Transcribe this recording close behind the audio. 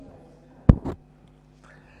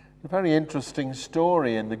A very interesting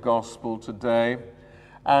story in the Gospel today.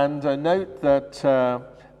 And note that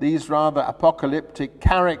these rather apocalyptic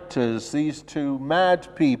characters, these two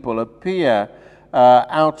mad people, appear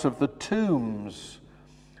out of the tombs,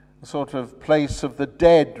 a sort of place of the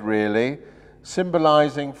dead, really,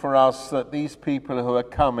 symbolizing for us that these people who are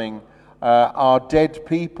coming are dead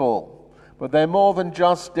people. But they're more than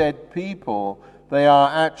just dead people. They are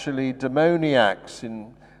actually demoniacs,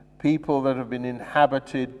 in people that have been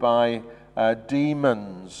inhabited by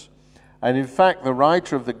demons. And in fact, the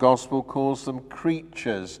writer of the Gospel calls them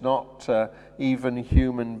creatures, not even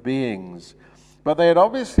human beings. But they had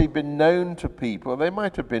obviously been known to people. They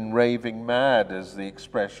might have been raving mad, as the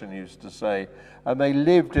expression used to say, and they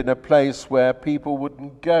lived in a place where people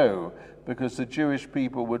wouldn't go, because the Jewish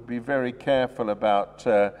people would be very careful about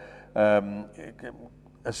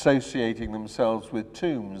associating themselves with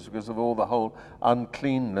tombs because of all the whole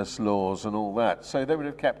uncleanness laws and all that. So they would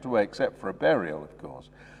have kept away, except for a burial, of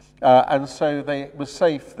course. And so they were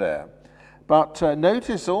safe there. But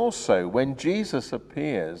notice also when Jesus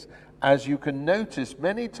appears, as you can notice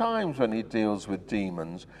many times when he deals with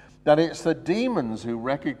demons, that it's the demons who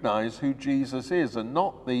recognize who Jesus is and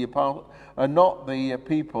not the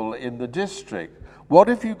people in the district. What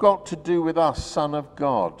have you got to do with us, Son of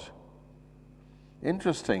God?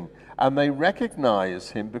 Interesting. And they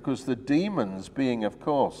recognize him because the demons, being, of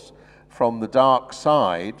course, from the dark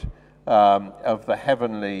side of the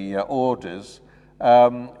heavenly orders,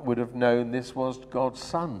 would have known this was God's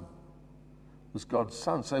Son. It was God's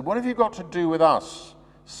Son. So what have you got to do with us,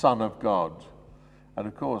 Son of God? And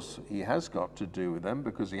of course, he has got to do with them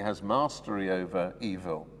because he has mastery over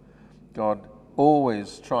evil. God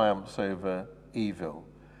always triumphs over evil.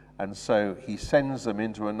 And so he sends them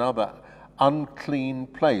into another unclean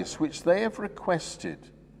place, which they have requested.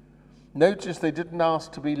 Notice they didn't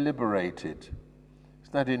ask to be liberated.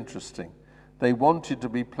 Isn't that interesting? They wanted to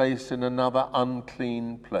be placed in another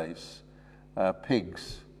unclean place,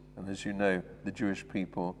 pigs. And as you know, the Jewish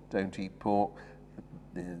people don't eat pork.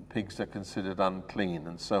 The pigs are considered unclean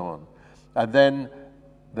and so on. And then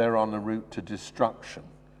they're on a route to destruction.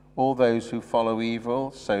 All those who follow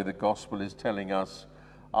evil, so the gospel is telling us,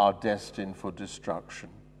 are destined for destruction.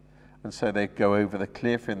 And so they go over the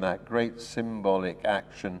cliff in that great symbolic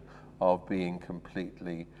action of being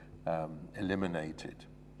completely eliminated.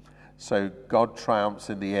 So God triumphs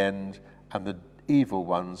in the end, and the evil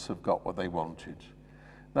ones have got what they wanted.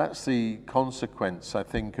 That's the consequence, I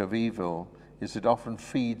think, of evil, is it often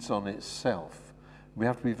feeds on itself. We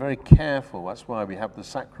have to be very careful. That's why we have the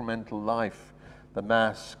sacramental life, the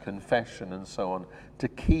Mass, confession, and so on, to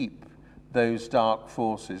keep those dark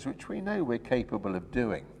forces, which we know we're capable of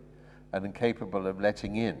doing, and incapable of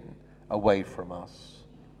letting in, away from us,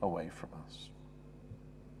 away from us.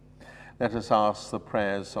 Let us ask the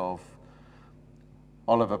prayers of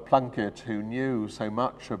Oliver Plunket, who knew so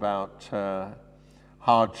much about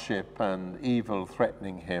hardship and evil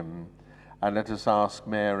threatening him, and let us ask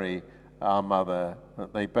Mary, our Mother,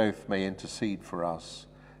 that they both may intercede for us.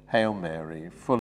 Hail Mary, full